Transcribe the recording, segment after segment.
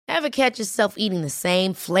Ever catch yourself eating the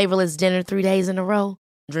same flavorless dinner 3 days in a row?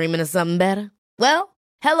 Dreaming of something better? Well,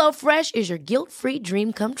 HelloFresh is your guilt-free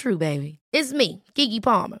dream come true, baby. It's me, Keke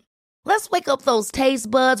Palmer. Let's wake up those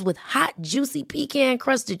taste buds with hot, juicy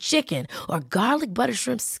pecan-crusted chicken or garlic butter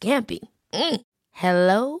shrimp scampi.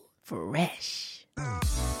 Hello Fresh.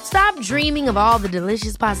 Stop dreaming of all the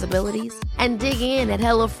delicious possibilities and dig in at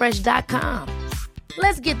HelloFresh.com.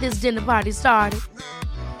 Let's get this dinner party started.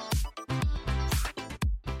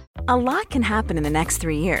 A lot can happen in the next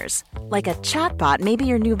 3 years. Like a chatbot may be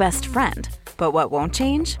your new best friend. But what won't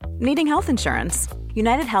change? Needing health insurance.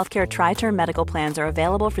 United Healthcare Tri-Term Medical Plans are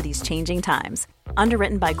available for these changing times.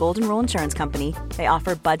 Underwritten by Golden Rule Insurance Company, they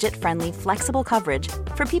offer budget-friendly, flexible coverage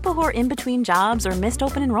for people who are in between jobs or missed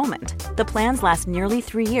open enrollment. The plans last nearly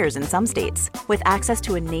 3 years in some states, with access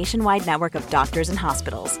to a nationwide network of doctors and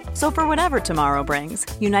hospitals. So for whatever tomorrow brings,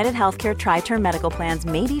 United Healthcare Tri-Term Medical Plans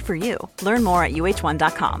may be for you. Learn more at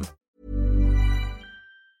uh1.com.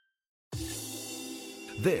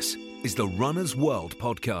 This is the Runner's World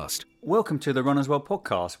podcast. Welcome to the Runner's World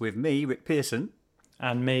podcast with me, Rick Pearson.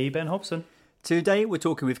 And me, Ben Hobson. Today we're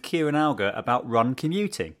talking with Kieran Alger about run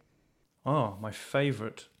commuting. Oh, my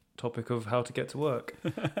favourite topic of how to get to work.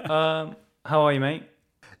 How are you, mate?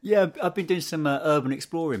 Yeah, I've been doing some urban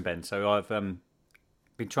exploring, Ben. So I've been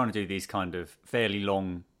trying to do these kind of fairly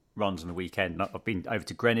long runs on the weekend. I've been over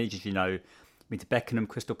to Greenwich, as you know, been to Beckenham,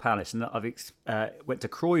 Crystal Palace, and I've went to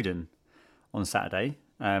Croydon on Saturday.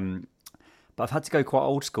 But I've had to go quite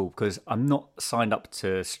old school because I'm not signed up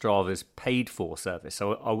to Strava's paid for service.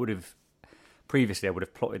 So I would have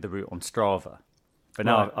plotted the route on Strava. But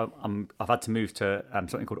now right. I've had to move to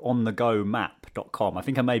something called onthegomap.com. I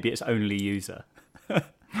think I may be its only user.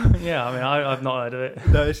 Yeah, I mean, I've not heard of it.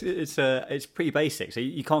 No, it's pretty basic. So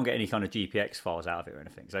you can't get any kind of GPX files out of it or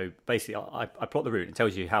anything. So basically, I plot the route and it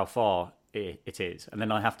tells you how far it is. And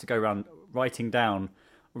then I have to go around writing down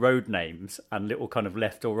road names and little kind of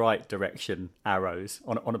left or right direction arrows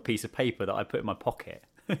on a piece of paper that I put in my pocket.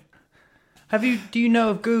 Do you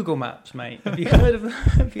know of Google Maps, mate? Have you heard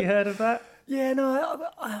of that? Yeah, no.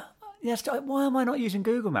 Yes. Why am I not using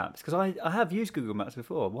Google Maps? Because I have used Google Maps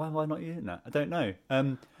before. Why am I not using that? I don't know.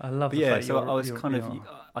 I love. I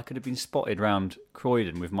I could have been spotted round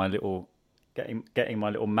Croydon with my little getting my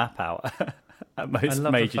little map out. At most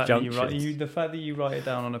major junctions. The fact that you write it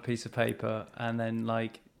down on a piece of paper and then,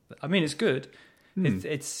 it's good.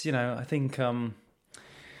 It's I think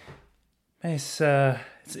it's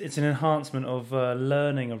an enhancement of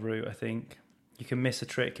learning a route. I think you can miss a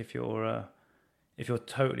trick if you're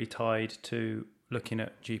totally tied to looking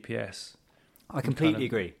at GPS. I completely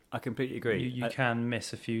agree. You can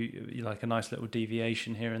miss a few, like a nice little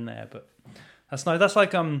deviation here and there, but that's nice. That's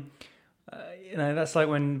like that's like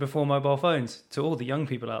when before mobile phones. To all the young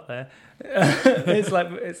people out there, it's like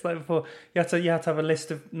before you have to have a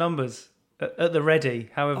list of numbers at the ready.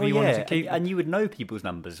 However you wanted to keep, and you would know people's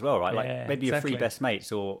numbers as well, right? Like maybe exactly. Your 3 best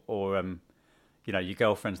mates or your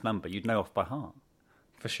girlfriend's number. You'd know off by heart.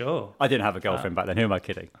 For sure. I didn't have a girlfriend back then. Who am I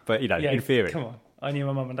kidding? But in theory, come on. I knew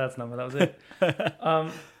my mum and dad's number. That was it.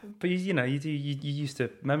 But you used to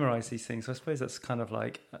memorize these things. So I suppose that's kind of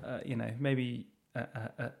like maybe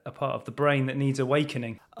a part of the brain that needs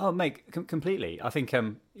awakening. Oh, mate, completely. I think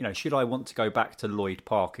should I want to go back to Lloyd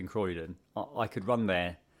Park in Croydon, I could run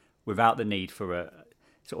there without the need for a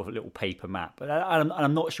sort of a little paper map. But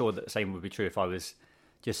I'm not sure that the same would be true if I was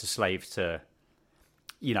just a slave to,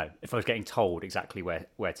 if I was getting told exactly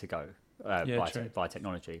where to go. By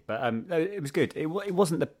technology, but no, it was good. It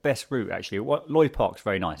wasn't the best route actually. Lloyd Park's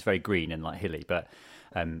very nice, very green and hilly, but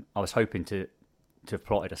I was hoping to have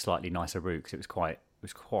plotted a slightly nicer route because it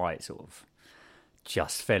was quite sort of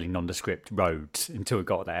just fairly nondescript roads until we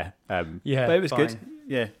got there. But it was fine. Good.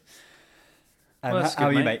 Yeah. How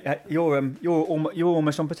are you, mate? You're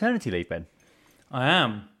almost on paternity leave, Ben. I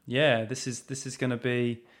am. Yeah. This is going to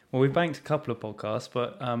be. Well, we banked a couple of podcasts,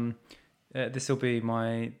 but this will be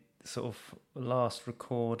my sort of last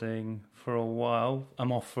recording for a while.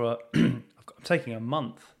 I'm off for I'm taking a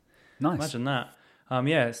month. Nice. Imagine that.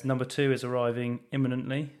 It's number 2 is arriving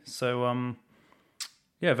imminently. So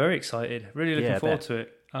very excited. Really looking forward to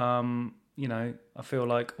it. I feel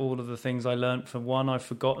like all of the things I learnt for 1 I've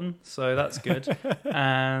forgotten, so that's good.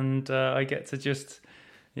 And I get to just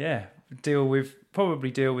deal with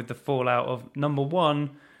the fallout of number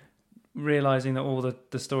 1, realising that all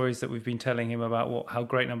the stories that we've been telling him about how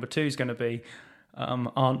great number 2 is going to be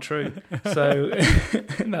aren't true. So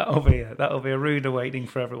that'll be a rude awakening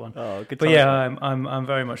for everyone. Oh, good. But I'm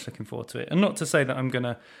very much looking forward to it. And not to say that I'm going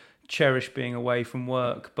to cherish being away from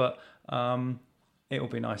work, but it will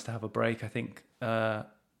be nice to have a break. I think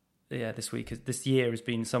this year has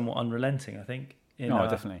been somewhat unrelenting, I think.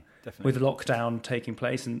 Definitely. With lockdown taking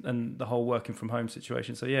place and the whole working from home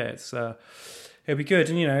situation. So yeah, it'll be good.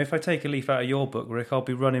 And if I take a leaf out of your book, Rick, I'll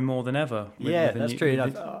be running more than ever. That's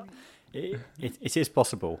true. It is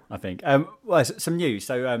possible, I think. Well, some news.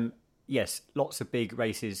 So yes, lots of big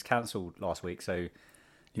races cancelled last week. So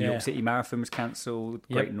New York City Marathon was cancelled.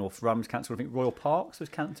 Great North Run was cancelled. I think Royal Parks was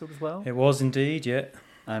cancelled as well. It was indeed, yeah.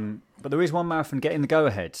 But there is one marathon getting the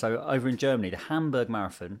go-ahead. So over in Germany, the Hamburg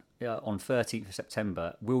Marathon on 13th of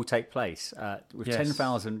September will take place with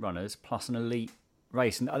 10,000 runners plus an elite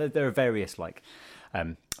race. And there are various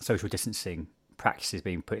social distancing practices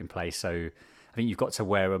being put in place. So I think you've got to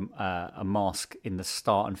wear a mask in the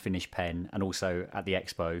start and finish pen and also at the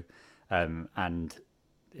expo. And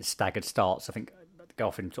staggered starts. I think go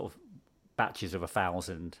off in sort of batches of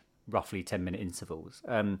 1,000, roughly 10-minute intervals.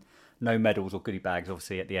 No medals or goodie bags,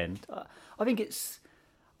 obviously, at the end. I think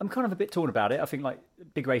I'm kind of a bit torn about it. I think, like,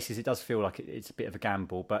 big races, it does feel like it's a bit of a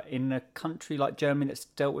gamble. But in a country like Germany that's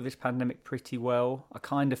dealt with this pandemic pretty well, I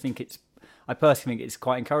personally think it's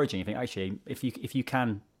quite encouraging. I think, actually, if you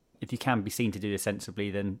can be seen to do this sensibly,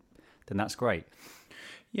 then that's great.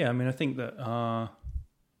 Yeah, I mean, I think that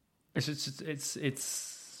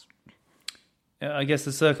it's I guess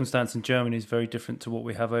the circumstance in Germany is very different to what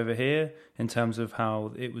we have over here in terms of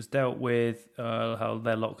how it was dealt with, how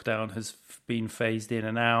their lockdown has been phased in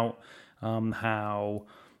and out, how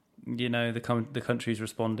the country's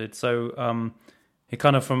responded. So it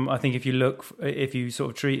kind of I think if you sort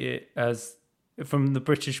of treat it as from the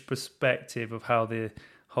British perspective of how the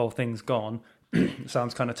whole thing's gone, it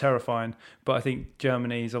sounds kind of terrifying. But I think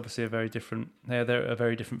Germany is obviously they're a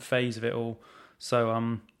very different phase of it all. So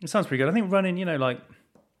it sounds pretty good. I think running, I don't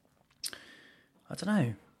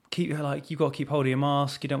know. You've got to keep hold of your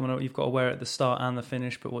mask. You've got to wear it at the start and the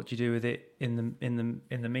finish. But what do you do with it in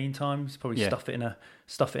the meantime? It's probably stuff it in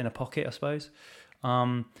a pocket, I suppose.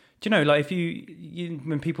 Do you know, like if you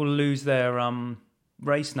when people lose their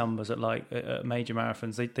race numbers at major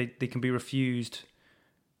marathons, they can be refused to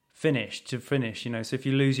finish. So if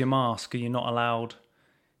you lose your mask, you're not allowed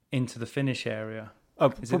into the finish area. Oh,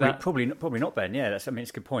 probably not, Ben. Yeah, it's a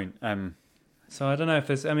good point. So I don't know if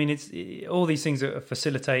there's. I mean, it's all these things are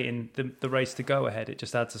facilitating the race to go ahead. It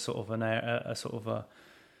just adds a sort of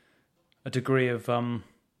a degree of I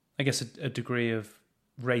guess a degree of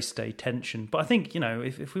race day tension. But I think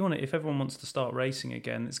if everyone wants to start racing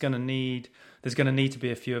again, there's going to need to be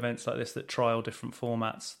a few events like this that trial different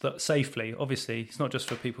formats that safely. Obviously, it's not just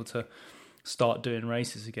for people to start doing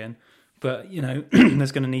races again. But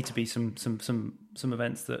there's going to need to be some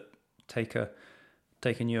events that take a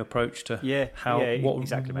new approach to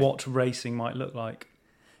what racing might look like.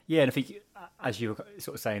 Yeah, and I think as you were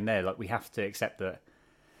sort of saying there, like we have to accept that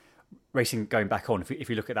racing going back on. If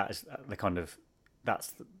you look at that as the kind of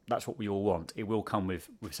that's what we all want. It will come with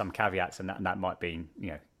some caveats, and that might be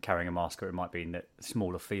carrying a mask, or it might be in the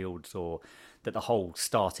smaller fields, or that the whole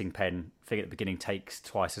starting pen thing at the beginning takes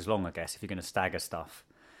twice as long. I guess if you're going to stagger stuff.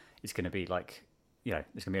 It's going to be there's going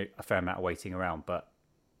to be a fair amount of waiting around, but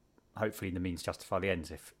hopefully the means justify the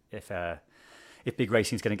ends if big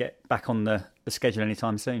racing is going to get back on the schedule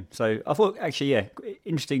anytime soon. So I thought, actually,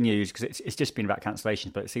 interesting news because it's just been about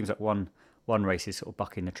cancellations, but it seems like one race is sort of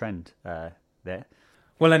bucking the trend there.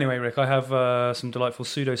 Well, anyway, Rick, I have some delightful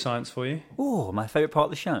pseudoscience for you. Oh, my favourite part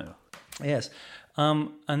of the show. Yes,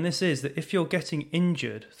 and this is that if you're getting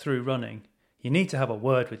injured through running, you need to have a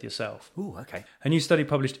word with yourself. Ooh, okay. A new study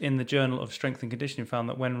published in the Journal of Strength and Conditioning found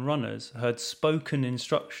that when runners heard spoken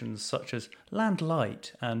instructions such as land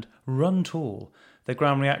light and run tall, their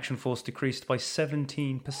ground reaction force decreased by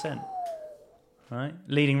 17%. Right?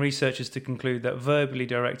 Leading researchers to conclude that verbally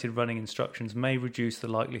directed running instructions may reduce the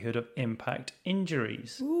likelihood of impact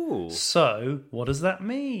injuries. Ooh. So, what does that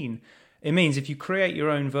mean? It means if you create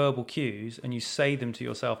your own verbal cues and you say them to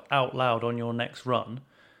yourself out loud on your next run,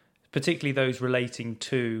 particularly those relating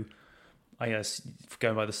to, I guess,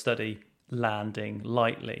 going by the study, landing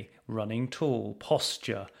lightly, running tall,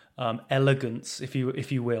 posture, elegance, if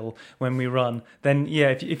you will, when we run. Then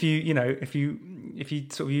if you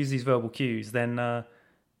sort of use these verbal cues, then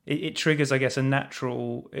it triggers, I guess,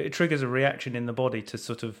 it triggers a reaction in the body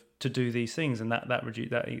to do these things, and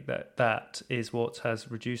that is what has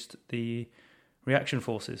reduced the reaction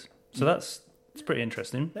forces. So it's pretty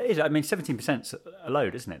interesting. It is. I mean, 17%'s a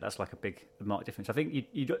load, isn't it? That's like a big marked difference. I think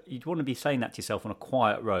you'd want to be saying that to yourself on a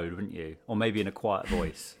quiet road, wouldn't you? Or maybe in a quiet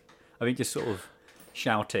voice. I mean, just sort of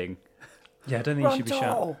shouting. Yeah, I don't think you should be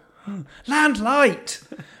shouting. Land light!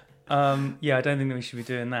 I don't think that we should be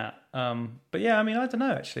doing that. But yeah, I mean, I don't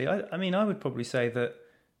know, actually. I mean, I would probably say that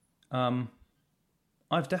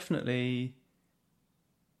I've definitely,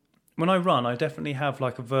 when I run, I definitely have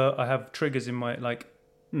like I have triggers in my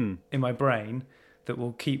in my brain that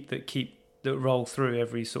will that roll through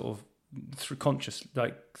every sort of through conscious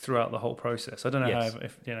throughout the whole process. I don't know Yes. how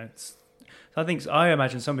if I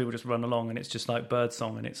imagine some people just run along and it's just like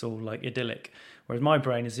birdsong and it's all like idyllic, whereas my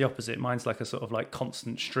brain is the opposite. Mine's like a sort of like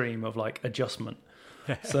constant stream of like adjustment.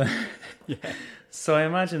 So Yeah. so I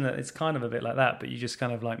imagine that it's kind of a bit like that, but you just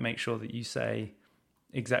kind of like make sure that you say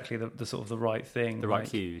exactly the sort of the right thing, The right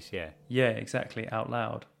cues, yeah, exactly, out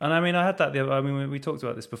loud. And I mean, I had that we talked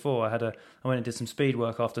about this before. I went and did some speed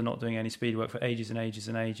work after not doing any speed work for ages and ages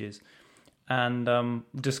and ages, and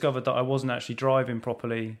discovered that I wasn't actually driving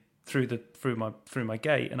properly through my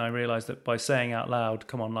gate. And I realized that by saying out loud,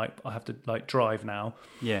 come on, like I have to like drive now,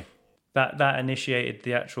 yeah. that initiated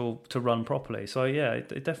the actual to run properly. So yeah,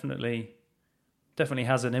 it definitely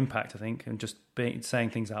has an impact, I think, and just saying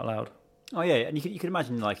things out loud. Oh yeah, and you can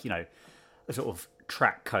imagine like a sort of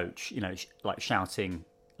track coach, like shouting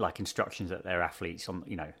like instructions at their athletes on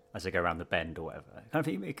as they go around the bend or whatever. Kind of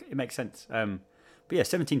think it makes sense. But yeah,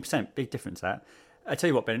 17%, big difference there. I tell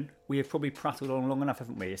you what, Ben, we have probably prattled on long enough,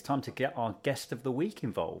 haven't we? It's time to get our guest of the week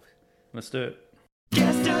involved. Let's do it.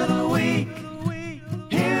 Guest of the week,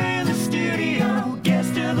 here in the studio.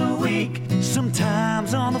 Guest of the week,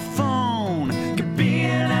 sometimes on the phone. Could be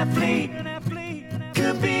an athlete,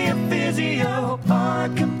 could be a physio, or a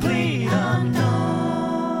complete unknown.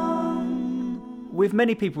 With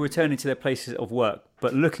many people returning to their places of work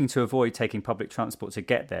but looking to avoid taking public transport to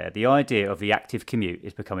get there, the idea of the active commute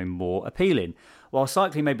is becoming more appealing. While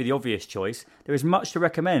cycling may be the obvious choice, there is much to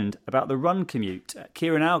recommend about the run commute.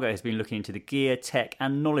 Kieran Alger has been looking into the gear, tech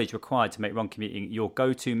and knowledge required to make run commuting your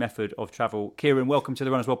go-to method of travel. Kieran, welcome to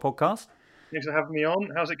the Run As Well podcast. Thanks for having me on.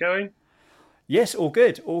 How's it going? Yes, all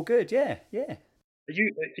good, yeah. Are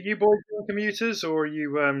you boys doing commuters, or are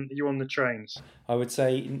you on the trains? I would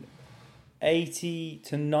say 80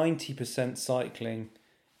 to 90% cycling,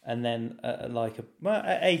 and then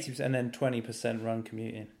 80%, and then 20% run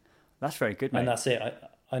commuting. That's very good, mate. And that's it.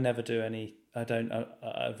 I never do any. I don't. I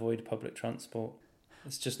avoid public transport.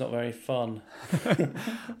 It's just not very fun.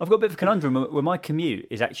 I've got a bit of a conundrum where my commute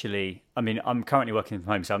is actually. I mean, I'm currently working from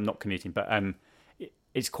home, so I'm not commuting, but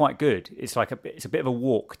it's quite good. It's it's a bit of a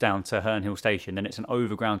walk down to Herne Hill Station, then it's an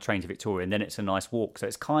overground train to Victoria, and then it's a nice walk. So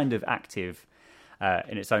it's kind of active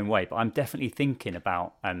in its own way. But I'm definitely thinking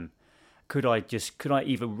about could I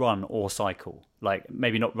either run or cycle? Like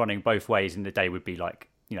maybe not running both ways in the day would be like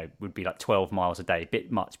 12 miles a day, a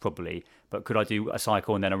bit much probably. But could I do a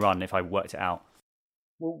cycle and then a run if I worked it out?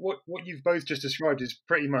 Well, what you've both just described is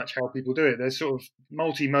pretty much how people do it. There's sort of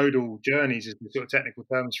multimodal journeys is the sort of technical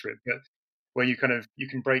terms for it, but where you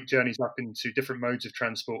can break journeys up into different modes of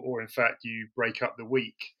transport, or in fact you break up the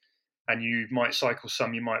week and you might cycle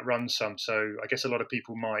some, you might run some. So I guess a lot of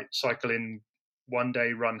people might cycle in one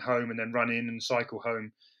day, run home, and then run in and cycle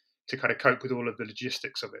home to kind of cope with all of the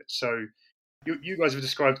logistics of it. So you guys have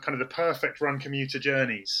described kind of the perfect run commuter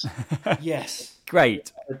journeys. Yes,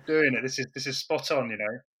 great. Doing it. This is spot on,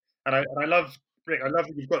 And I love, Rick. I love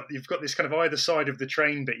that you've got this kind of either side of the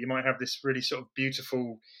train bit. You might have this really sort of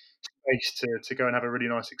beautiful space to go and have a really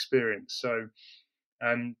nice experience. So,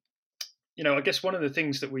 I guess one of the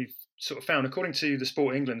things that we've sort of found, according to the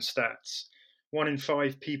Sport England stats, 1 in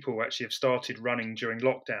 5 people actually have started running during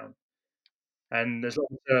lockdown. And there's a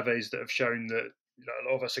lot of surveys that have shown that a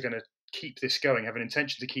lot of us are going to keep this going, have an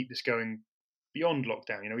intention to keep this going beyond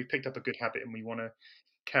lockdown. We've picked up a good habit and we want to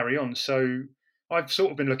carry on. So I've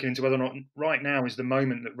sort of been looking into whether or not right now is the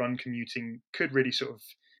moment that run commuting could really sort of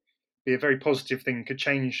be a very positive thing, could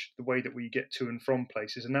change the way that we get to and from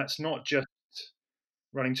places. And that's not just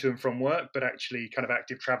running to and from work, but actually kind of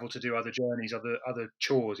active travel to do other journeys, other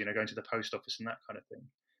chores, going to the post office and that kind of thing.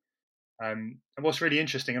 And what's really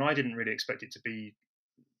interesting, and I didn't really expect it to be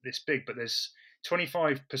this big, but there's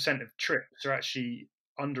 25% of trips are actually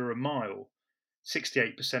under a mile,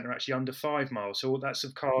 68% are actually under 5 miles. So that's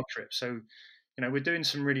of car trips. So, we're doing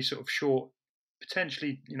some really sort of short,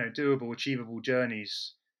 potentially, doable, achievable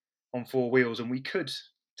journeys on 4 wheels, and we could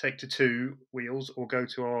take to 2 wheels or go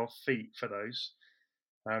to our feet for those.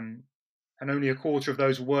 And only a quarter of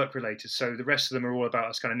those are work related. So the rest of them are all about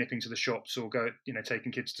us kind of nipping to the shops or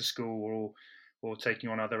taking kids to school or taking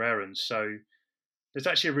on other errands. So there's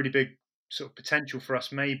actually a really big sort of potential for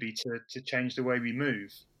us maybe to change the way we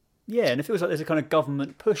move. Yeah, and it feels like there's a kind of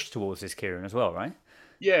government push towards this, Kieran, as well, right?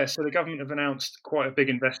 Yeah, so the government have announced quite a big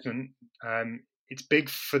investment. It's big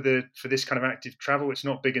for this kind of active travel. It's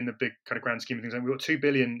not big in the big kind of grand scheme of things. And we've got 2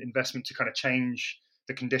 billion investment to kind of change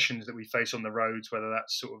the conditions that we face on the roads, whether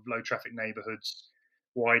that's sort of low traffic neighbourhoods,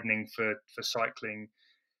 widening for cycling,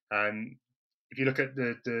 If you look at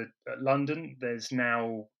at London, there's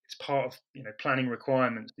now, it's part of planning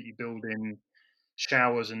requirements that you build in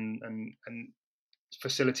showers and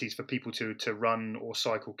facilities for people to run or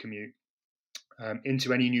cycle commute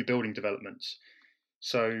into any new building developments.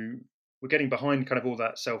 So we're getting behind kind of all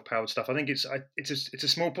that self-powered stuff. I think it's a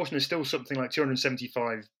small portion. There's still something like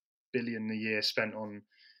 275 billion a year spent on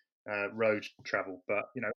road travel, but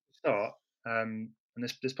start. And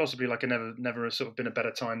there's possibly like a never sort of been a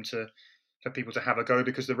better time for people to have a go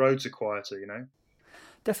because the roads are quieter.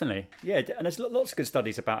 Definitely, yeah, and there's lots of good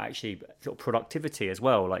studies about actually sort of productivity as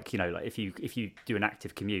well. Like like if you do an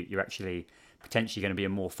active commute, you're actually potentially going to be a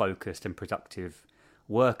more focused and productive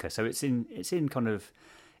worker. So it's in kind of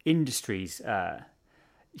industries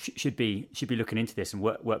should be looking into this, and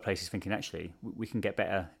workplaces thinking actually we can get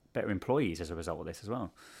better employees as a result of this as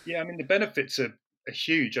well. Yeah, I mean the benefits are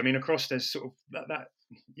huge. I mean across there's sort of that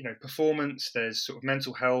performance, there's sort of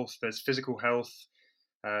mental health, there's physical health.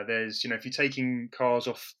 There's, if you're taking cars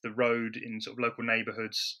off the road in sort of local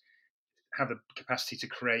neighbourhoods, have the capacity to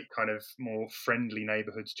create kind of more friendly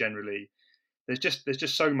neighbourhoods generally. There's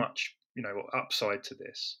just so much, upside to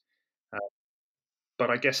this.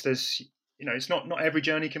 But I guess there's, it's not every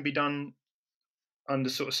journey can be done under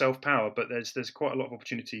sort of self power, but there's quite a lot of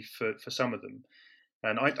opportunity for some of them.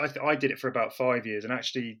 And I did it for about 5 years, and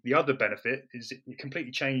actually the other benefit is it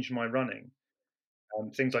completely changed my running.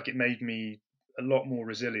 Things like it made me a lot more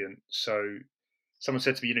resilient. So someone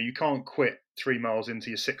said to me, you can't quit 3 miles into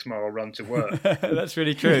your 6 mile run to work. That's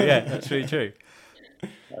really true. Yeah, that's really true.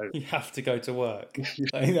 You have to go to work.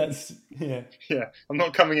 I think that's Yeah. I'm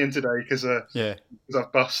not coming in today because I've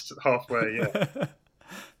bust halfway. Yeah.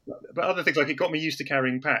 But other things like it got me used to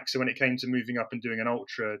carrying packs. So when it came to moving up and doing an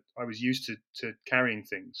ultra, I was used to carrying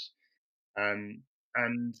things. And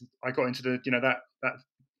I got into the that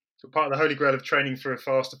sort of part of the holy grail of training for a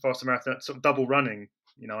faster marathon, that sort of double running.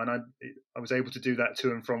 And I was able to do that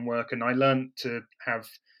to and from work, and I learned to have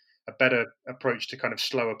a better approach to kind of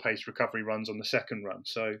slower paced recovery runs on the second run.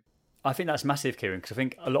 So I think that's massive, Kieran, because I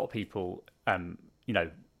think a lot of people,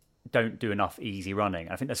 don't do enough easy running.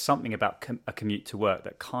 I think there's something about a commute to work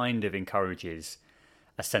that kind of encourages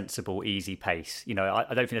a sensible, easy pace. I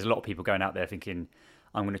don't think there's a lot of people going out there thinking,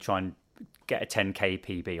 I'm going to try and get a 10k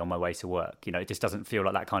PB on my way to work. It just doesn't feel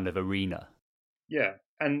like that kind of arena. Yeah,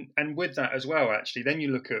 and with that as well, actually, then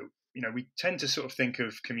you look at, we tend to sort of think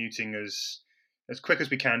of commuting as quick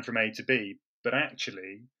as we can from A to B, but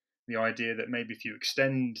actually the idea that maybe if you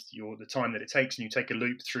extend the time that it takes and you take a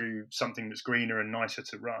loop through something that's greener and nicer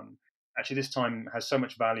to run, actually this time has so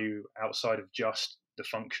much value outside of just the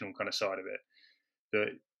functional kind of side of it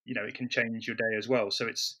that it can change your day as well. So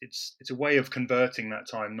it's a way of converting that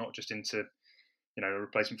time not just into a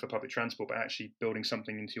replacement for public transport, but actually building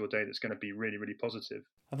something into your day that's going to be really, really positive.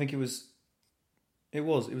 I think it was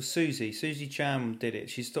Susie Cham did it.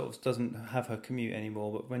 She sort of doesn't have her commute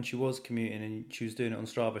anymore, but when she was commuting and she was doing it on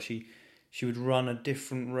Strava, she would run a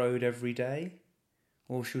different road every day,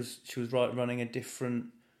 or she was running a different,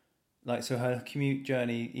 like, so her commute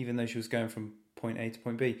journey, even though she was going from point A to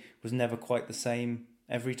point B, was never quite the same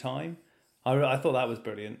every time. I thought that was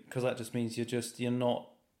brilliant, because that just means there's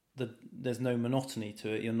no monotony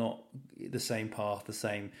to it. You're not the same path,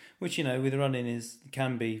 which with running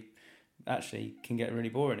can get really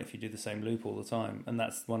boring if you do the same loop all the time. And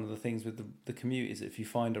that's one of the things with the commute, is if you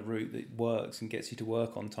find a route that works and gets you to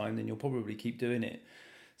work on time, then you'll probably keep doing it.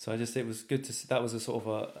 So it was good to see. That was a sort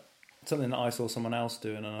of something that I saw someone else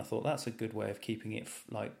doing, and I thought that's a good way of keeping it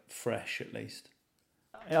fresh at least.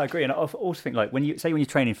 Yeah, I agree, and I also think when you're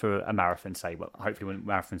training for a marathon, hopefully when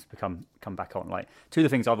marathons come back on, two of the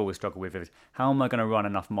things I've always struggled with is how am I going to run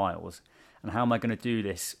enough miles, and how am I going to do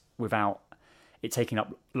this without it taking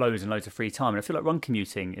up loads and loads of free time. And I feel like run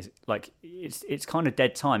commuting is it's kind of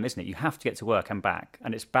dead time, isn't it? You have to get to work and back,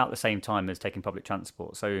 and it's about the same time as taking public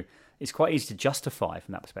transport, so it's quite easy to justify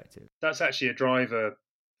from that perspective. That's actually a driver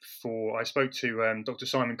I spoke to Dr.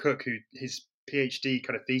 Simon Cook, who his PhD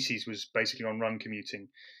kind of thesis was basically on run commuting,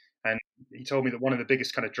 and he told me that one of the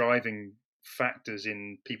biggest kind of driving factors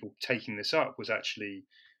in people taking this up was actually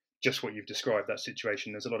just what you've described, that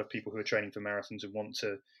situation. There's a lot of people who are training for marathons and want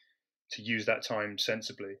to use that time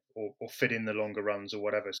sensibly, or fit in the longer runs or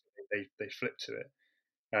whatever, so they flip to it.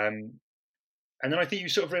 And then I think you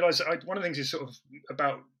sort of realise one of the things is sort of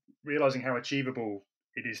about realising how achievable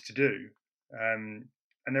it is to do.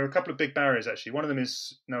 And there are a couple of big barriers, actually. One of them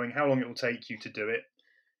is knowing how long it will take you to do it,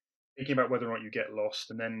 thinking about whether or not you get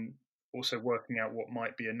lost, and then also working out what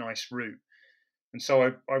might be a nice route. And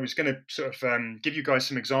so I was going to sort of give you guys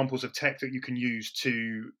some examples of tech that you can use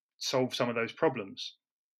to solve some of those problems.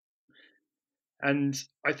 And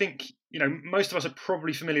I think, most of us are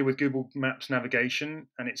probably familiar with Google Maps navigation,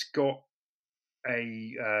 and it's got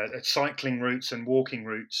a cycling routes and walking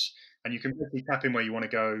routes, and you can basically tap in where you want to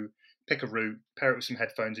go, pick a route, pair it with some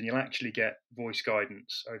headphones, and you'll actually get voice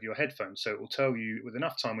guidance over your headphones. So it will tell you with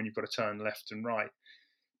enough time when you've got to turn left and right.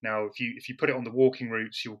 Now, if you put it on the walking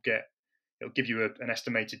routes, it'll give you an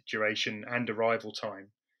estimated duration and arrival time.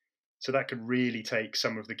 So that could really take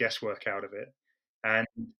some of the guesswork out of it. And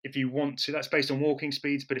if you want to, that's based on walking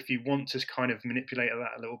speeds, but if you want to kind of manipulate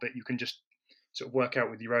that a little bit, you can just sort of work out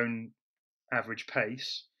with your own average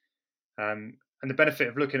pace. And the benefit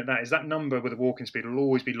of looking at that is that number with a walking speed will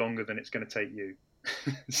always be longer than it's going to take you.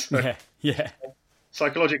 So yeah.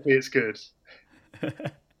 Psychologically, it's good.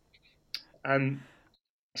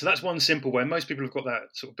 So that's one simple way. Most people have got that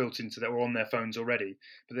sort of built into that or on their phones already.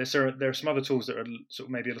 But there are some other tools that are sort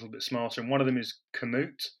of maybe a little bit smarter, and one of them is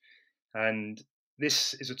Commute. And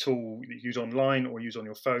this is a tool that you use online or use on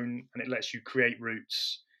your phone, and it lets you create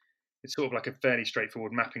routes. It's sort of like a fairly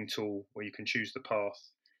straightforward mapping tool where you can choose the path,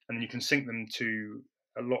 and then you can sync them to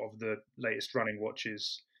a lot of the latest running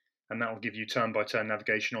watches, and that will give you turn-by-turn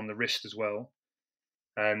navigation on the wrist as well.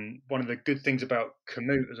 One of the good things about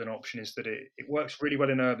Commute as an option is that it works really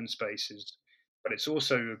well in urban spaces, but it's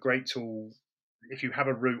also a great tool if you have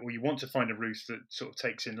a route or you want to find a route that sort of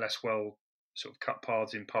takes in less well sort of cut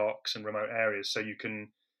paths in parks and remote areas. So you can,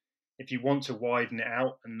 if you want to widen it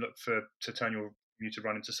out and look to turn your commuter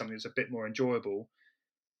run into something that's a bit more enjoyable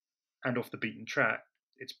and off the beaten track,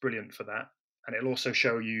 it's brilliant for that. And it'll also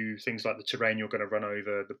show you things like the terrain you're going to run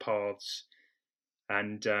over, the paths,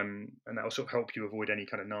 and that will sort of help you avoid any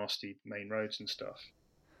kind of nasty main roads and stuff.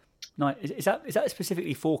 Nice. Is that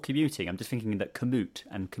specifically for commuting? I'm just thinking that commute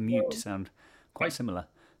and commute sound quite similar.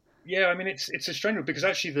 Yeah, I mean it's a strange one because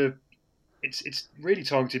actually it's really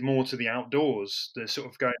targeted more to the outdoors, the sort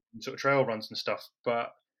of going sort of trail runs and stuff.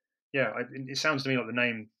 But yeah, it sounds to me like the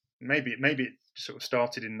name maybe it sort of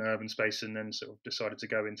started in the urban space and then sort of decided to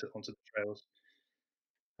go onto the trails.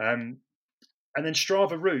 And then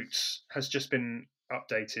Strava Routes has just been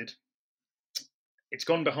updated. It's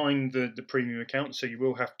gone behind the premium account, so you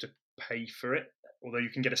will have to pay for it, although you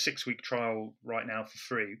can get a 6-week trial right now for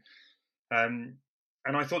free. And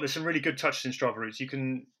I thought there's some really good touches in Strava Routes. You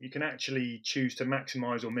can actually choose to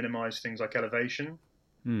maximize or minimize things like elevation.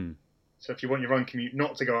 So if you want your run commute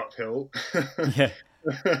not to go uphill,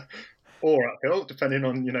 or uphill, depending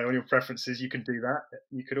on on your preferences, you can do that.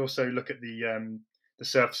 You could also look at the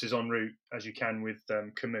surfaces en route as you can with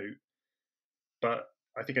Commute. But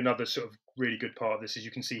I think another sort of really good part of this is you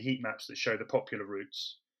can see heat maps that show the popular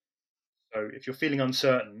routes. So if you're feeling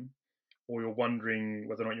uncertain or you're wondering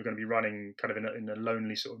whether or not you're going to be running kind of in a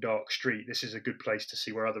lonely sort of dark street, this is a good place to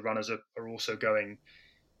see where other runners are also going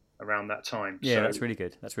around that time. Yeah, so that's really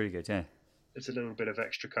good. That's really good, yeah. It's a little bit of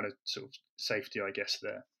extra kind of sort of safety, I guess,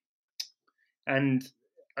 there. And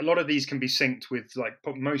a lot of these can be synced with, like,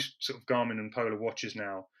 most sort of Garmin and Polar watches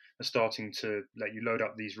now are starting to let you load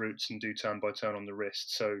up these routes and do turn by turn on the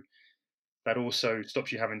wrist. So that also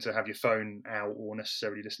stops you having to have your phone out or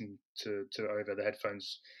necessarily listen to over the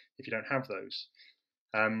headphones if you don't have those.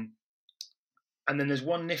 And then there's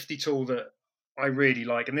one nifty tool that I really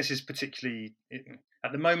like, and this is particularly,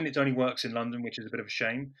 at the moment it only works in London, which is a bit of a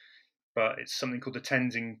shame, but it's something called the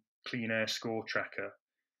Tenzing Clean Air Score Tracker.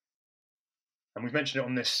 And we've mentioned it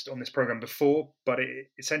on this program before, but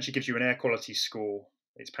it essentially gives you an air quality score.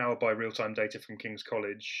 It's powered by real-time data from King's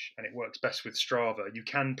College, and it works best with Strava. You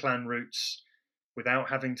can plan routes without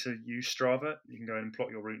having to use Strava. You can go and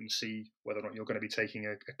plot your route and see whether or not you're going to be taking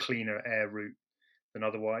a cleaner air route than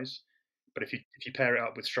otherwise. But if you pair it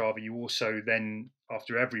up with Strava, you also then,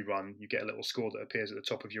 after every run, you get a little score that appears at the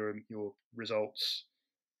top of your results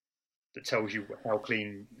that tells you how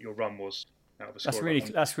clean your run was. That's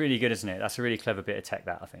really good, isn't it? That's a really clever bit of tech,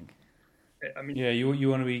 that, I think. I mean, yeah, you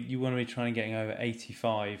want to be trying to getting over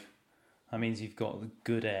 85. That means you've got the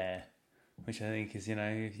good air, which I think is,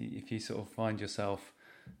 if you sort of find yourself,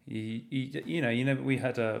 we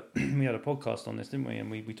had a podcast on this, didn't we? And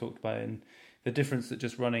we talked about it, and the difference that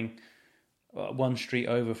just running one street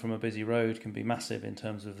over from a busy road can be massive in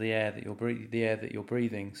terms of the air that you're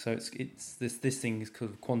breathing. So it's this thing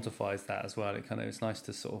kind of quantifies that as well. It's nice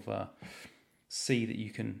to sort of see that you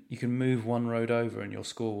can move one road over and your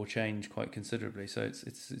score will change quite considerably. So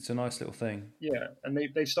it's a nice little thing. Yeah, and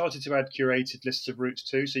they've started to add curated lists of routes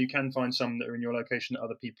too, so you can find some that are in your location that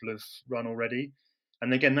other people have run already.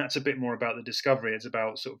 And again, that's a bit more about the discovery. It's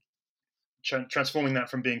about sort of transforming that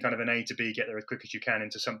from being kind of an A to B, get there as quick as you can,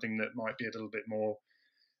 into something that might be a little bit more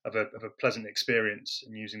of a pleasant experience,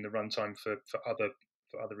 and using the runtime for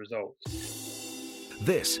other results.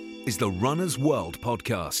 This is the Runner's World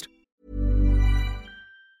podcast.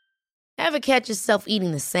 Ever catch yourself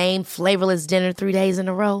eating the same flavorless dinner 3 days in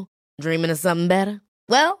a row? Dreaming of something better?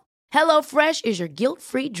 Well, HelloFresh is your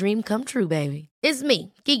guilt-free dream come true, baby. It's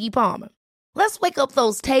me, Keke Palmer. Let's wake up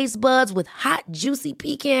those taste buds with hot, juicy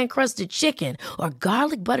pecan-crusted chicken or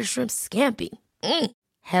garlic butter shrimp scampi.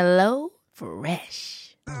 Hello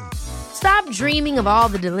Fresh. Stop dreaming of all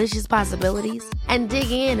the delicious possibilities and dig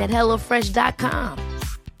in at HelloFresh.com.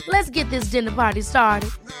 Let's get this dinner party started.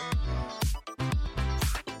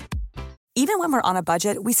 Even when we're on a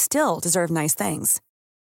budget, we still deserve nice things.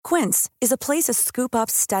 Quince is a place to scoop up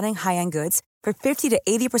stunning high-end goods for 50 to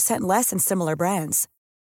 80% less than similar brands.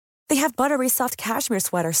 They have buttery soft cashmere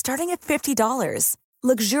sweaters starting at $50,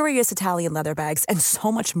 luxurious Italian leather bags, and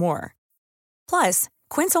so much more. Plus,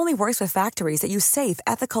 Quince only works with factories that use safe,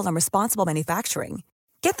 ethical, and responsible manufacturing.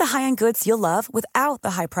 Get the high-end goods you'll love without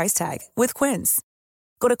the high price tag with Quince.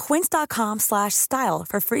 Go to quince.com/style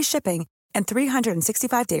for free shipping and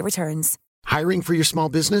 365-day returns. Hiring for your small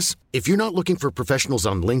business? If you're not looking for professionals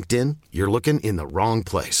on LinkedIn, you're looking in the wrong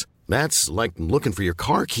place. That's like looking for your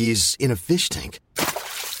car keys in a fish tank.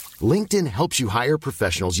 LinkedIn helps you hire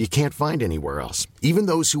professionals you can't find anywhere else, even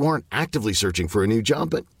those who aren't actively searching for a new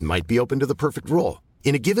job but might be open to the perfect role.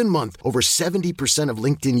 In a given month, over 70% of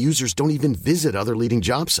LinkedIn users don't even visit other leading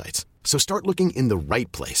job sites. So start looking in the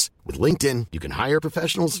right place. With LinkedIn, you can hire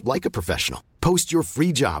professionals like a professional. Post your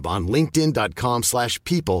free job on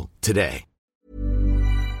linkedin.com/people today.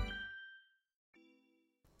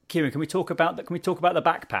 Kieran, can we talk about the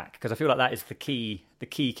backpack? Because I feel like that is the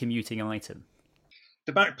key commuting item.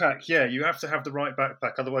 The backpack, yeah, you have to have the right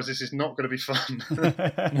backpack, otherwise this is not going to be fun.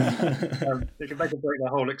 It can make or break the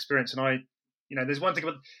whole experience. And there's one thing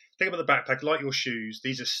about the backpack, like your shoes.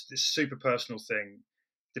 These are this super personal thing,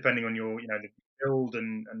 depending on your, the build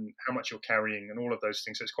and how much you're carrying and all of those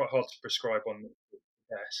things. So it's quite hard to prescribe on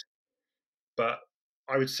yes. But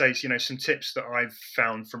I would say, some tips that I've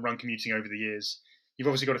found from run commuting over the years. You've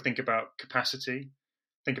obviously got to think about capacity,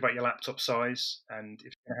 think about your laptop size, and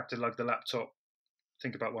if you're going to have to lug the laptop,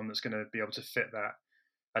 think about one that's going to be able to fit that.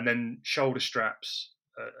 And then shoulder straps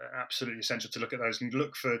are absolutely essential to look at those and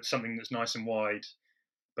look for something that's nice and wide,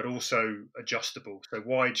 but also adjustable. So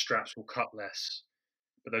wide straps will cut less,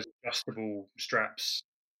 but those adjustable straps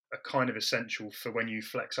are kind of essential for when you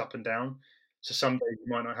flex up and down. So some days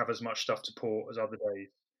you might not have as much stuff to port as other days.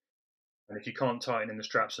 And if you can't tighten in the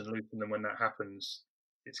straps and loosen them when that happens,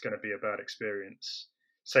 it's going to be a bad experience.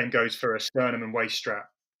 Same goes for a sternum and waist strap.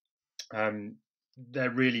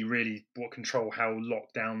 They're really, really what control how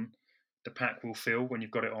locked down the pack will feel when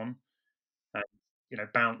you've got it on.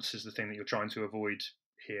 Bounce is the thing that you're trying to avoid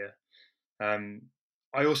here.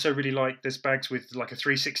 I also really like there's bags with like a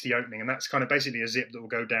 360 opening, and that's kind of basically a zip that will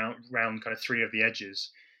go down around kind of three of the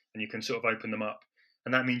edges, and you can sort of open them up,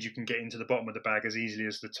 and that means you can get into the bottom of the bag as easily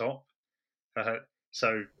as the top.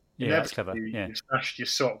 So that's clever. You've smashed your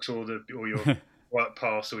socks or your work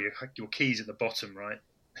pass or your keys at the bottom, right?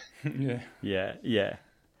 Yeah.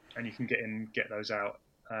 And you can get those out.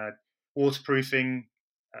 Waterproofing,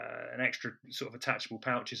 an extra sort of attachable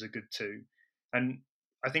pouches are good too. And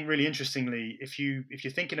I think really interestingly, if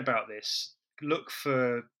you're thinking about this, look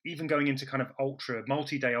for even going into kind of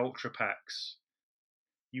multi-day ultra packs.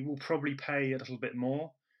 You will probably pay a little bit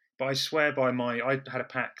more, but I swear by I had a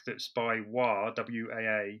pack that's by WAA,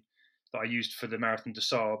 WAA, that I used for the Marathon des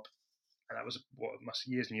Sables, and that was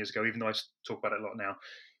years and years ago. Even though I talk about it a lot now.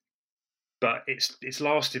 But it's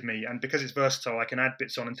lasted me, and because it's versatile, I can add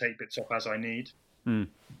bits on and take bits off as I need.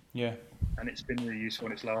 Yeah, and it's been really useful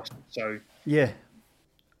and it's lasted. So yeah,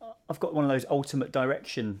 I've got one of those ultimate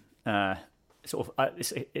direction. It's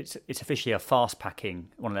officially a fast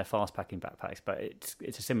packing, one of their fast packing backpacks, but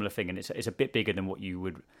it's a similar thing, and it's a bit bigger than what you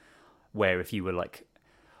would wear if you were like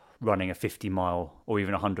running a 50-mile or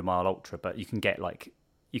even 100-mile ultra. But you can get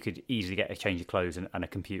you could easily get a change of clothes and a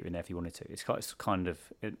computer in there if you wanted to. It's kind of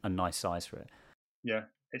a nice size for it. Yeah,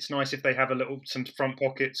 it's nice if they have some front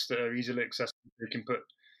pockets that are easily accessible. You can put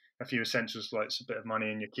a few essentials like a bit of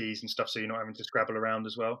money and your keys and stuff, so you're not having to scrabble around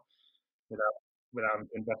as well without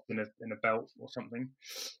investing in a belt or something.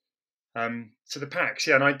 So the packs,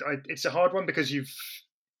 yeah, and it's a hard one because you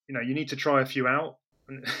need to try a few out,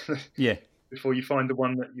 yeah, before you find the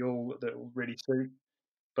one that will really suit.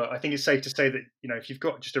 But I think it's safe to say that if you've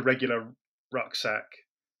got just a regular rucksack,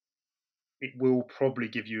 it will probably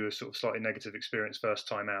give you a sort of slightly negative experience first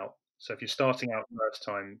time out. So if you're starting out first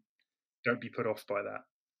time, don't be put off by that.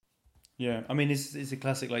 Yeah, I mean, it's a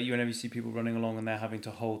classic. Like whenever you see people running along and they're having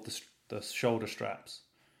to hold the shoulder straps,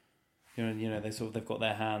 they've got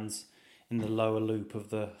their hands in the lower loop of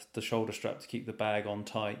the shoulder strap to keep the bag on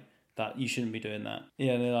tight. That you shouldn't be doing that.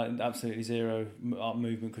 Yeah, they're like absolutely zero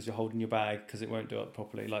movement because you're holding your bag because it won't do it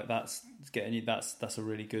properly. Like that's getting you. That's a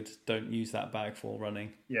really good. Don't use that bag for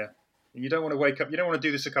running. Yeah, you don't want to wake up. You don't want to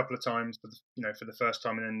do this a couple of times, for the first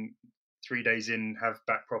time, and then 3 days in have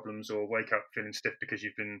back problems or wake up feeling stiff because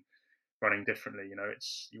you've been running differently.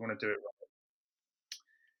 You want to do it right.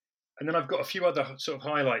 And then I've got a few other sort of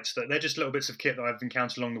highlights that they're just little bits of kit that I've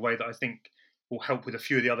encountered along the way that I think will help with a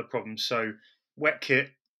few of the other problems. So wet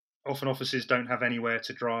kit. Often offices don't have anywhere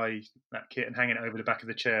to dry that kit, and hanging it over the back of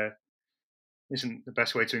the chair isn't the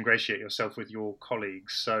best way to ingratiate yourself with your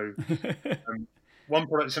colleagues. So one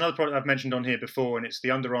product, it's another product I've mentioned on here before, and it's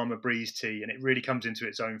the Under Armour Breeze tee, and it really comes into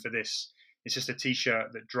its own for this. It's just a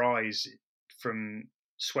t-shirt that dries from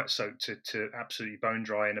sweat soak to absolutely bone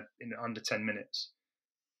dry in under 10 minutes.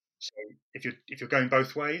 So if you're going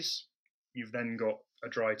both ways, you've then got a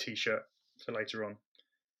dry t-shirt for later on,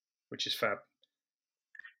 which is fab.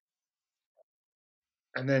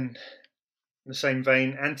 And then, in the same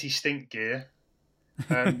vein, anti-stink gear.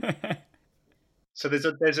 So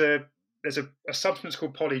there's a substance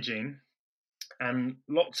called polygene, and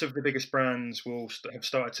lots of the biggest brands have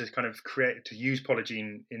started to kind of use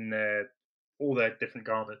polygene in all their different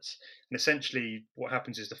garments. And essentially, what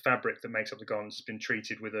happens is the fabric that makes up the garments has been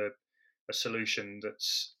treated with a solution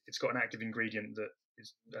it's got an active ingredient that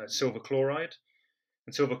is silver chloride,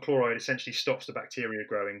 and silver chloride essentially stops the bacteria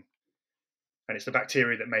growing, and it's the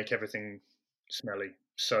bacteria that make everything smelly.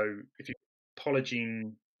 So if you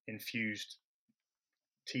polygene infused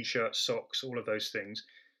t-shirts, socks, all of those things,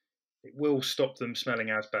 it will stop them smelling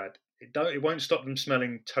as bad. It won't stop them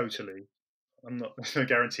smelling totally. There's no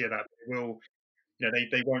guarantee of that, but it will.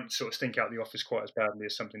 They won't sort of stink out the office quite as badly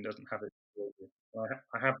as something doesn't have it.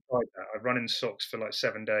 I have tried that. I've run in socks for like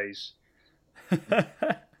 7 days. I've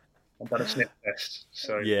done a sniff test.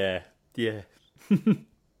 So yeah.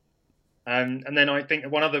 And then I think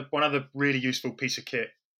one other really useful piece of kit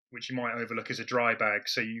which you might overlook is a dry bag.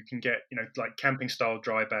 So you can get like camping style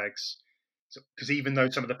dry bags, because even though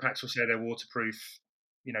some of the packs will say they're waterproof,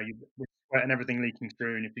 with sweat and everything leaking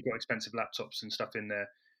through, and if you've got expensive laptops and stuff in there,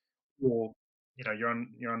 or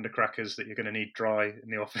your undercrackers that you're going to need dry in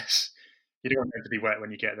the office, you don't want them to be wet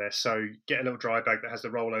when you get there. So get a little dry bag that has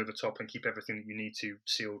the roll over top and keep everything that you need to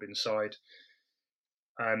sealed inside.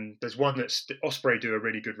 There's one that's Osprey do a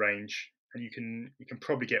really good range, and you can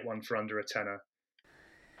probably get one for under a tenner.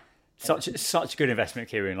 Such a good investment,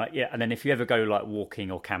 Kieran. And then if you ever go like walking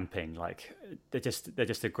or camping, like they're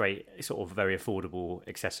just a great sort of very affordable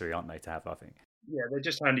accessory, aren't they, to have? I think. Yeah, they're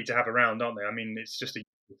just handy to have around, aren't they? I mean, it's just a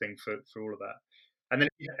useful thing for all of that.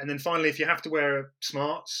 And then finally, if you have to wear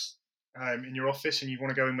smarts in your office and you want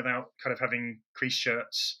to go in without kind of having crease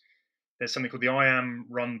shirts, there's something called the I Am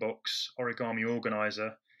Run Box Origami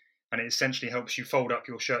Organizer, and it essentially helps you fold up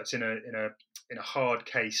your shirts in a hard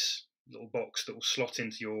case little box that will slot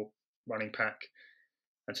into your running pack,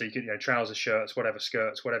 and so you can trousers, shirts, whatever,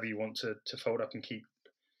 skirts, whatever you want to fold up and keep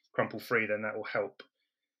crumple free, then that will help.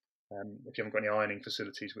 If you haven't got any ironing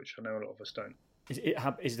facilities, which I know a lot of us don't.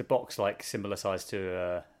 Is the box like similar size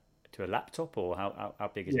to a laptop, or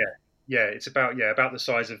how big is it? Yeah, it's about the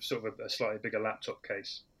size of sort of a slightly bigger laptop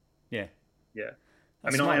case. Yeah.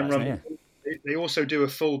 That's I Am Run. They also do a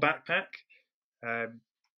full backpack.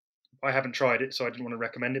 I haven't tried it, so I didn't want to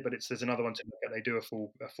recommend it. But there's another one to look at. They do a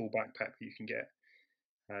full backpack that you can get.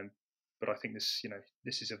 But I think this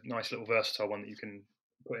is a nice little versatile one that you can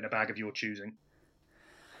put in a bag of your choosing.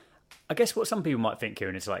 I guess what some people might think,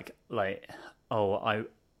 Kieran, is like,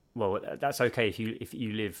 that's okay if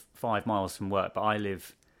you live 5 miles from work, but I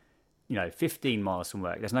live, 15 miles from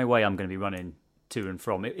work. There's no way I'm going to be running to and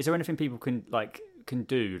from. Is there anything people can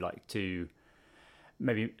do to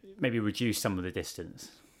maybe reduce some of the distance?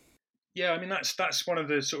 Yeah, I mean that's one of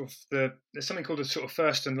the sort of there's something called a sort of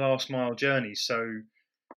first and last mile journey. So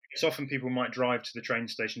it's often people might drive to the train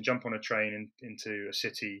station, jump on a train into a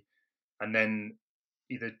city, and then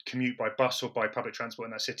either commute by bus or by public transport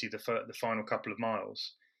in that city the final couple of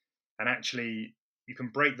miles. And actually, you can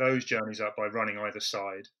break those journeys up by running either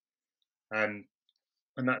side. And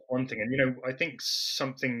that's one thing. And I think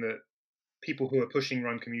something that people who are pushing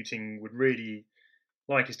run commuting would really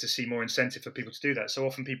like is to see more incentive for people to do that. So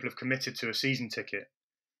often people have committed to a season ticket,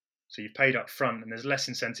 so you've paid up front, and there's less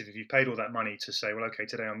incentive if you've paid all that money to say, well, okay,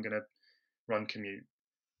 today I'm going to run commute.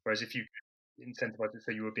 Whereas if you incentivize it,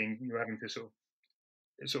 so you were having to sort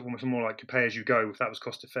of almost more like pay as you go, if that was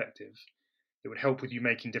cost effective, it would help with you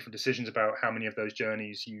making different decisions about how many of those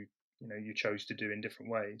journeys you chose to do in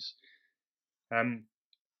different ways.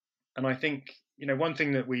 And I think, one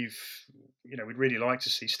thing that we'd really like to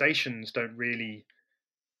see, stations they're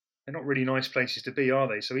not really nice places to be, are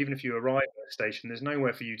they? So even if you arrive at a station, there's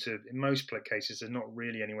nowhere for you to, in most cases, there's not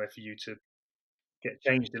really anywhere for you to get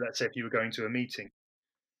changed. Let's say if you were going to a meeting.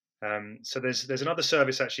 So there's another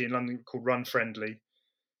service actually in London called Run Friendly,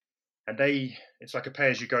 and it's like a pay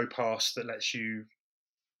as you go pass that lets you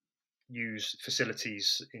use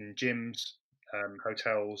facilities in gyms,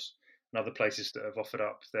 hotels, and other places that have offered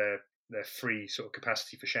up their free sort of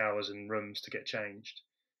capacity for showers and rooms to get changed.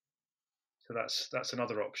 So that's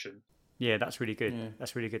another option. Yeah, that's really good. Yeah.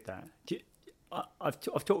 That's really good. I've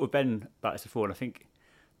talked with Ben about this before, and I think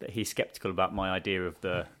that he's sceptical about my idea of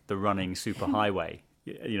the running superhighway.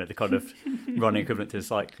 The kind of running equivalent to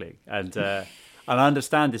cycling, and I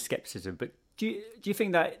understand his skepticism. But do you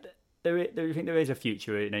think that do you think there is a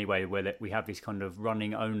future in any way where we have these kind of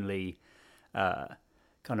running only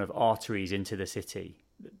kind of arteries into the city,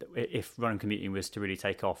 if running commuting was to really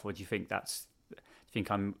take off, or do you think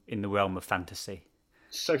I'm in the realm of fantasy?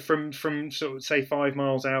 So from sort of say 5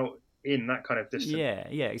 miles out in that kind of distance.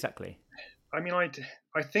 Yeah, exactly. I mean,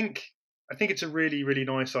 I think it's a really, really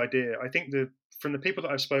nice idea. I think from the people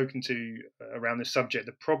that I've spoken to around this subject,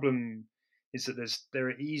 the problem is that there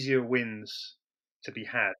are easier wins to be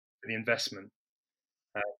had for the investment.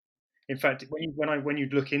 In fact, when you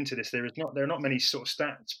look into this, there are not many sort of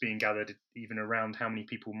stats being gathered even around how many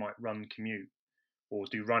people might commute or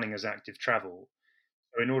do running as active travel.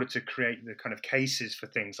 So in order to create the kind of cases for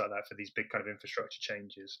things like that, for these big kind of infrastructure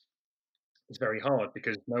changes, it's very hard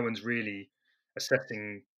because no one's really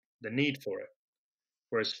assessing the need for it.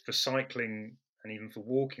 Whereas for cycling and even for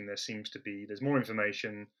walking, there's more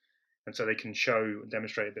information, and so they can show and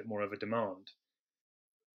demonstrate a bit more of a demand.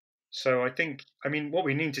 So I mean, what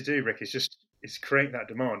we need to do, Rick, is create that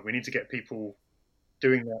demand. We need to get people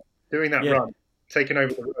doing that run, taking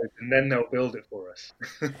over the road, and then they'll build it for us.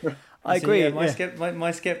 I agree.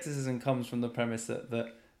 My skepticism comes from the premise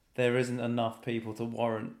that there isn't enough people to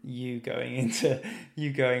warrant you going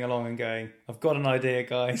along and going, I've got an idea,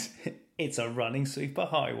 guys. It's a running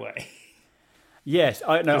superhighway. Yes,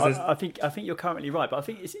 I think you're currently right, but I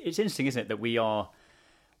think it's interesting, isn't it, that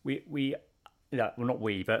not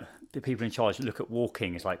we, but the people in charge look at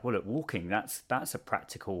walking. It's like, well, look, walking that's a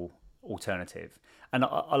practical alternative, and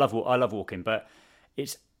I love walking, but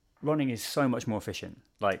running is so much more efficient.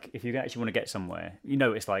 Like if you actually want to get somewhere,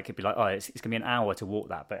 it's like it'd be like, it's going to be an hour to walk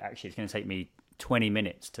that, but actually it's going to take me 20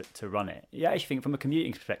 minutes to run it. You actually think from a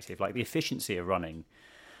commuting perspective, like the efficiency of running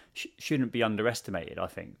shouldn't be underestimated. I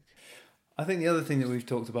think the other thing that we've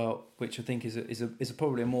talked about, which I think is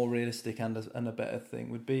probably a more realistic and a better thing,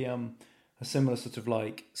 would be a similar sort of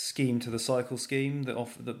like scheme to the cycle scheme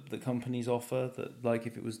that companies offer. That like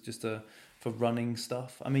if it was just for running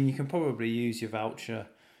stuff. I mean, you can probably use your voucher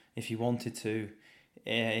if you wanted to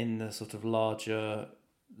in the sort of larger,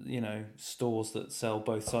 stores that sell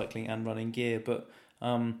both cycling and running gear. But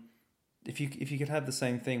if you could have the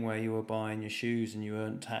same thing where you were buying your shoes and you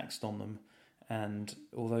weren't taxed on them and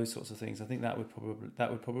all those sorts of things, I think that would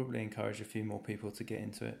probably encourage a few more people to get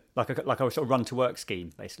into it. Like a sort of run to work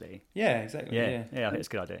scheme, basically. Yeah, exactly. Yeah, I think it's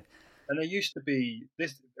a good idea. And there used to be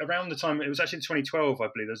this around the time, it was actually 2012, I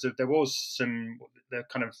believe. There was some the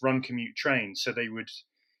kind of run commute trains, so they would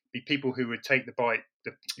be people who would take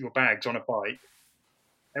your bags on a bike.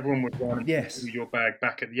 Everyone would run your bag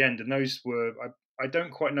back at the end, and those were I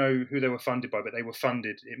don't quite know who they were funded by, but they were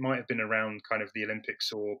funded. It might have been around kind of the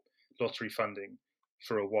Olympics or lottery funding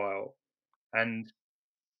for a while, and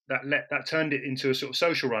that turned it into a sort of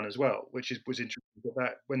social run as well, which was interesting. But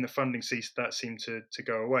that when the funding ceased, that seemed to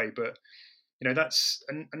go away. But that's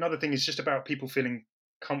another thing. Is just about people feeling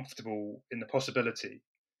comfortable in the possibility.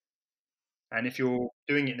 And if you're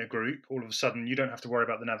doing it in a group, all of a sudden you don't have to worry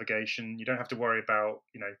about the navigation. You don't have to worry about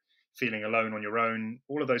feeling alone on your own.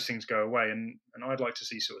 All of those things go away, and I'd like to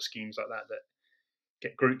see sort of schemes like that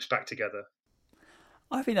get groups back together.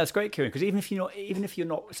 I think that's great, Kieran, because even if you're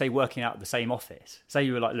not, say, working out at the same office, say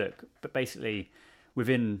you were like, look, but basically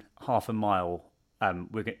within half a mile,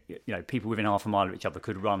 people within half a mile of each other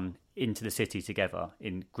could run into the city together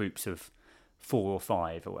in groups of 4 or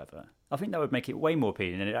 5 or whatever. I think that would make it way more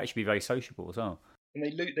appealing, and it'd actually be very sociable as well. And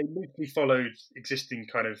they loosely followed existing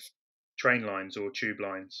kind of train lines or tube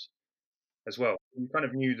lines as well. You kind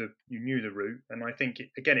of knew the route, and I think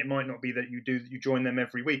it might not be that you join them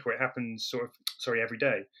every week or it happens every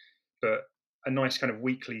day, but a nice kind of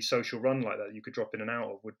weekly social run like that you could drop in and out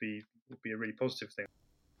of would be a really positive thing.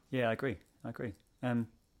 Yeah, I agree. Well,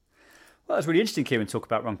 that's really interesting, Kieran, to talk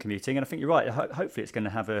about run commuting, and I think you're right. Hopefully, it's going to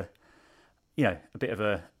have a bit of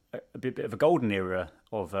a golden era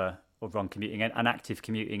of run commuting and active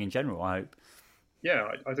commuting in general, I hope.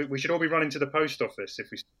 Yeah, I think we should all be running to the post office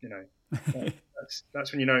if we,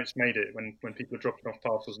 that's when you know it's made it, when people are dropping off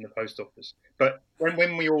parcels in the post office. But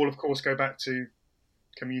when we all, of course, go back to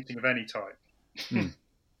commuting of any type.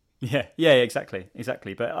 Yeah, exactly.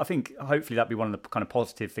 But I think hopefully that'd be one of the kind of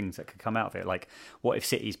positive things that could come out of it. Like, what if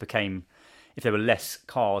cities if there were less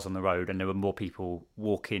cars on the road and there were more people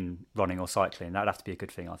walking, running or cycling? That'd have to be a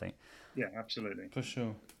good thing, I think. Yeah, absolutely. For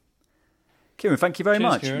sure. Kieran, thank you very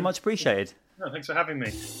much. Kieran. Much appreciated. No, thanks for having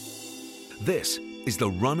me. This is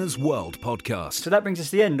the Runner's World podcast. So that brings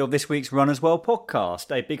us to the end of this week's Runner's World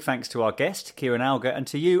podcast. A big thanks to our guest, Kieran Alger, and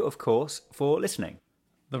to you, of course, for listening.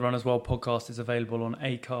 The Runner's World podcast is available on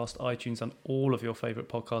Acast, iTunes and all of your favourite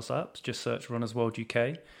podcast apps. Just search Runner's World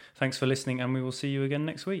UK. Thanks for listening and we will see you again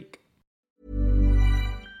next week.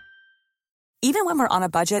 Even when we're on a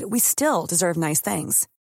budget, we still deserve nice things.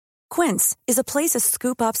 Quince is a place to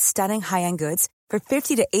scoop up stunning high-end goods for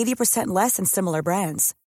 50 to 80% less than similar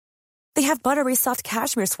brands. They have buttery soft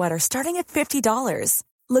cashmere sweaters starting at $50,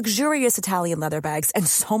 luxurious Italian leather bags, and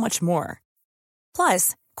so much more.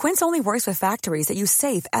 Plus, Quince only works with factories that use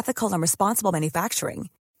safe, ethical, and responsible manufacturing.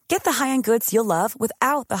 Get the high-end goods you'll love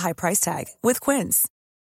without the high price tag with Quince.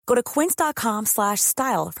 Go to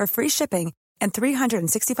quince.com/style for free shipping and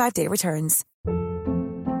 365-day returns.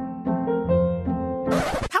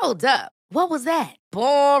 Hold up. What was that?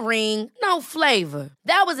 Boring. No flavor.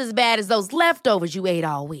 That was as bad as those leftovers you ate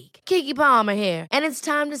all week. Keke Palmer here, and it's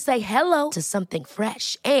time to say hello to something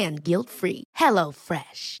fresh and guilt-free. Hello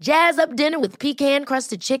Fresh. Jazz up dinner with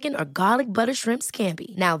pecan-crusted chicken or garlic butter shrimp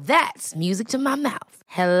scampi. Now that's music to my mouth.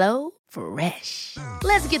 Hello Fresh.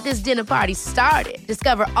 Let's get this dinner party started.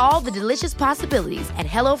 Discover all the delicious possibilities at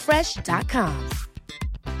HelloFresh.com.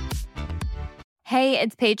 Hey,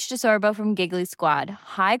 it's Paige DeSorbo from Giggly Squad.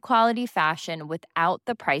 High quality fashion without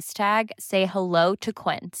the price tag. Say hello to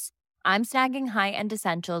Quince. I'm snagging high-end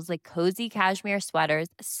essentials like cozy cashmere sweaters,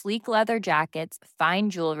 sleek leather jackets, fine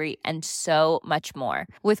jewelry, and so much more.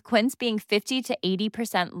 With Quince being 50 to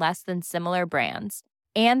 80% less than similar brands.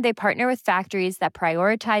 And they partner with factories that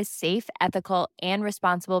prioritize safe, ethical, and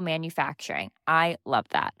responsible manufacturing. I love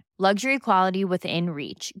that. Luxury quality within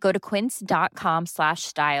reach. Go to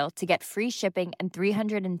quince.com/style to get free shipping and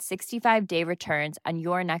 365-day returns on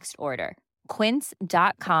your next order.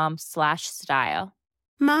 Quince.com/style.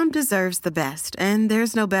 Mom deserves the best, and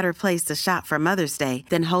there's no better place to shop for Mother's Day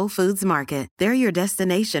than Whole Foods Market. They're your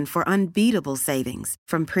destination for unbeatable savings,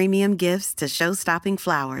 from premium gifts to show-stopping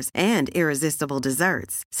flowers and irresistible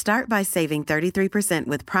desserts. Start by saving 33%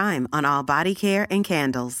 with Prime on all body care and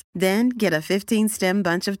candles. Then get a 15-stem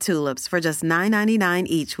bunch of tulips for just $9.99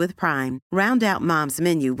 each with Prime. Round out Mom's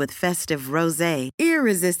menu with festive rosé,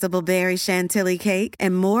 irresistible berry chantilly cake,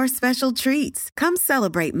 and more special treats. Come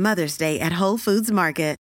celebrate Mother's Day at Whole Foods Market.